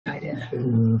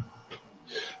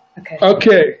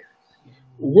Okay,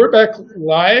 we're back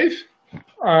live.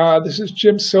 This is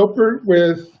Jim Soper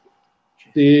with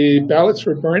the Ballots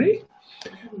for Bernie,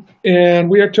 and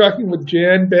we are talking with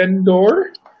Jan BenDor,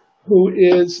 who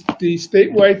is the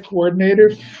statewide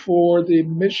coordinator for the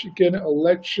Michigan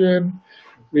Election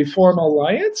Reform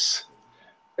Alliance.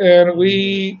 And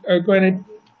we are going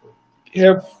to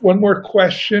have one more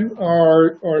question.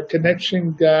 Our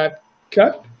connection got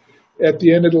cut at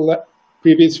the end of the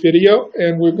previous video,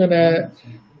 and we're going to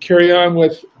carry on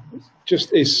with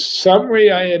just a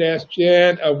summary. I had asked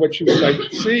Jan of what she would like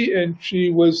to see, and she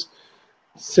was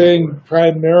saying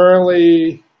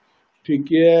primarily to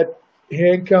get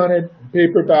hand-counted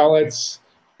paper ballots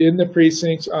in the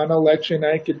precincts on election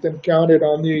night, get them counted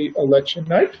on the election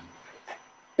night,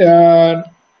 and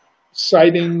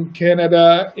citing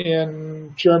Canada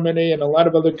and Germany and a lot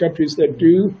of other countries that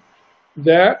do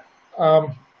that.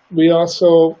 We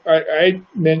also, I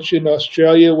mentioned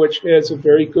Australia, which has a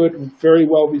very good, very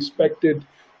well-respected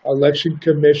election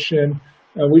commission.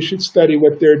 We should study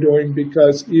what they're doing,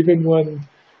 because even when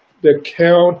the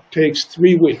count takes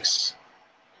 3 weeks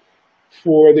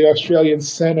for the Australian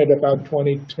Senate about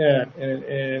 2010,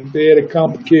 and they had a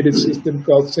complicated system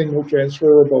called single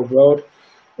transferable vote.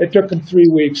 It took them 3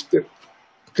 weeks. The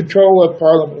control of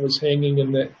Parliament was hanging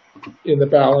in the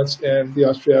balance, and the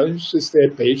Australians just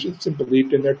had patience and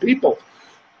believed in their people,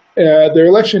 their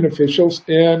election officials,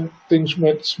 and things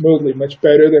went smoothly, much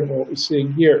better than what we're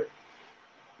seeing here.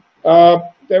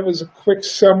 That was a quick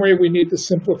summary. We need to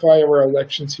simplify our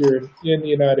elections here in the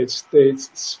United States,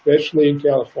 especially in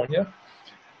California,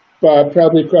 but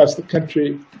probably across the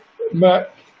country.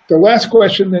 But the last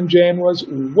question then, Jan, was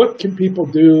what can people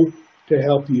do to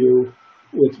help you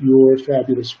with your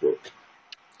fabulous work?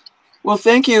 Well,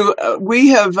 thank you. We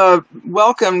have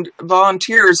welcomed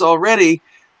volunteers already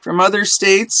from other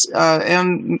states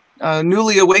and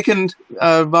newly awakened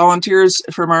volunteers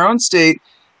from our own state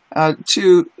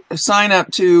to sign up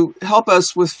to help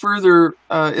us with further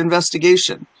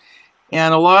investigation.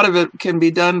 And a lot of it can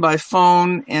be done by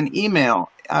phone and email.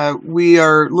 We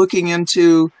are looking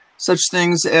into such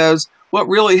things as what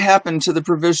really happened to the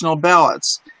provisional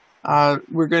ballots.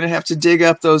 We're going to have to dig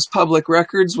up those public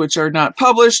records, which are not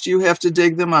published. You have to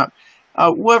dig them up.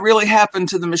 What really happened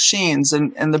to the machines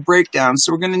and the breakdowns?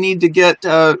 So we're going to need to get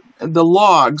the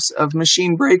logs of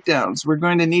machine breakdowns. We're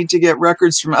going to need to get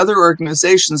records from other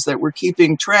organizations that were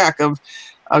keeping track of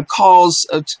calls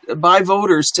by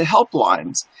voters to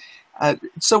helplines.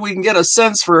 So we can get a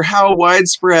sense for how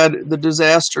widespread the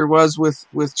disaster was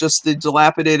with just the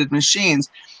dilapidated machines.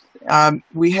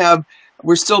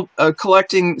 We're still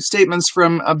collecting statements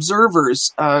from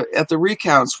observers at the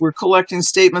recounts. We're collecting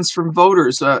statements from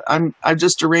voters. I've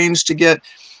just arranged to get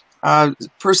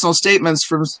personal statements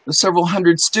from several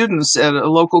hundred students at a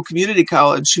local community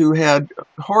college who had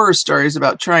horror stories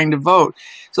about trying to vote.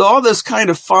 So all this kind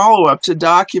of follow-up to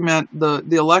document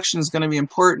the election is going to be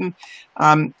important.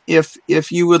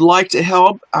 If you would like to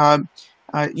help,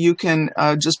 you can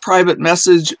just private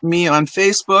message me on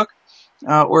Facebook.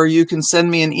 Or you can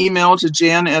send me an email to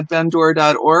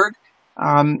jan@bendor.org,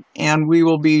 and we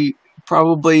will be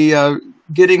probably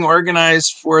getting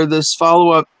organized for this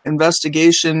follow-up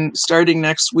investigation starting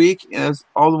next week,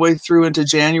 all the way through into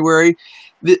January.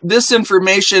 This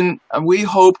information, we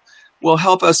hope, will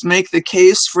help us make the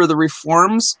case for the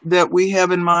reforms that we have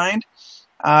in mind,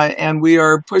 and we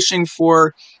are pushing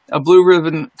for a Blue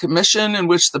Ribbon Commission in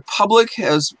which the public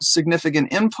has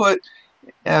significant input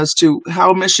as to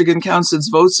how Michigan counts its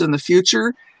votes in the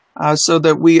future, so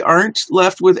that we aren't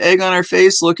left with egg on our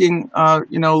face looking,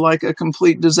 like a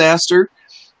complete disaster.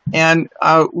 And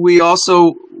we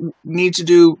also need to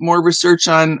do more research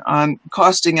on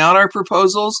costing out our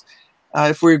proposals.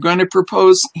 If we're going to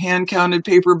propose hand-counted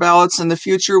paper ballots in the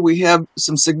future, we have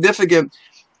some significant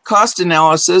cost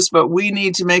analysis, but we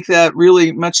need to make that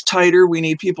really much tighter. We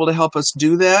need people to help us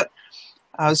do that.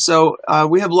 So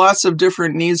we have lots of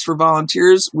different needs for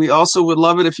volunteers. We also would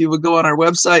love it if you would go on our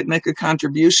website and make a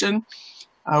contribution.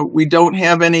 We don't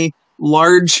have any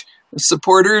large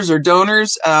supporters or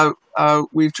donors.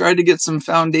 We've tried to get some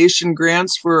foundation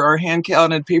grants for our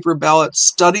hand-counted paper ballot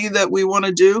study that we want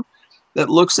to do that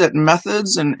looks at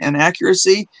methods and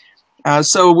accuracy.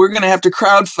 So we're going to have to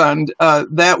crowdfund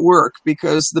that work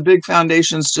because the big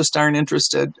foundations just aren't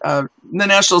interested. The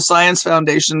National Science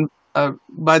Foundation,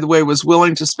 by the way, was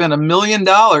willing to spend $1 million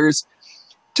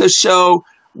to show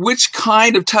which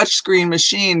kind of touchscreen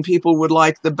machine people would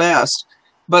like the best,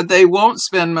 but they won't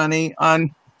spend money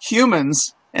on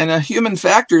humans and a human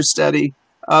factor study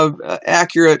of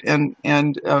accurate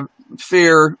and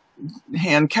fair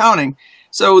hand counting.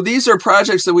 So these are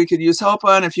projects that we could use help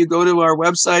on. If you go to our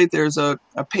website, there's a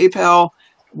PayPal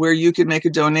where you can make a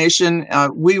donation.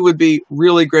 We would be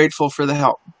really grateful for the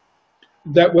help.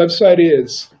 That website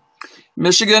is?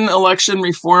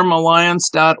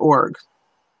 MichiganElectionReformAlliance.org.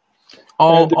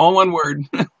 All one word.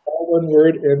 All one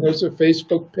word, and there's a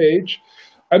Facebook page.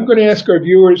 I'm going to ask our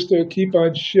viewers to keep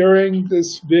on sharing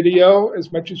this video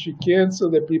as much as you can so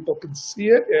that people can see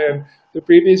it and the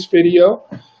previous video.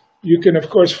 You can, of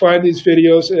course, find these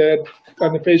videos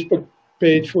on the Facebook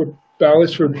page for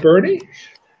Ballots for Bernie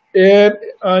and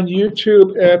on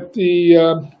YouTube at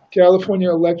the California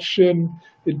Election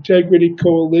Integrity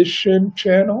Coalition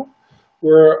channel,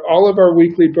 where all of our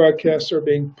weekly broadcasts are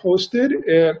being posted.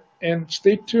 And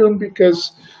stay tuned,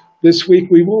 because this week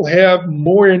we will have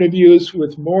more interviews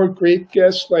with more great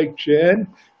guests like Jen,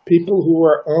 people who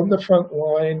are on the front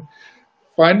line,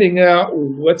 finding out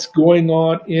what's going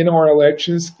on in our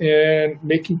elections and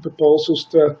making proposals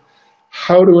to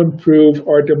how to improve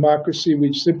our democracy.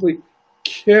 We simply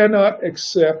cannot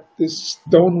accept this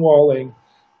stonewalling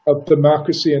of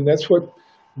democracy, and that's what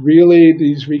really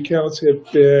these recounts have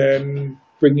been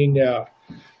bringing out.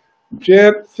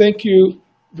 Jen, thank you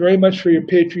very much for your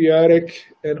patriotic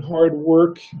and hard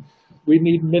work. We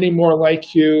need many more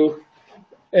like you,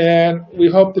 and we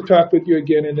hope to talk with you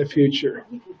again in the future.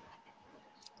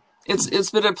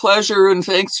 It's been a pleasure, and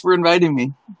thanks for inviting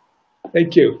me.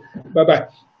 Thank you. Bye-bye.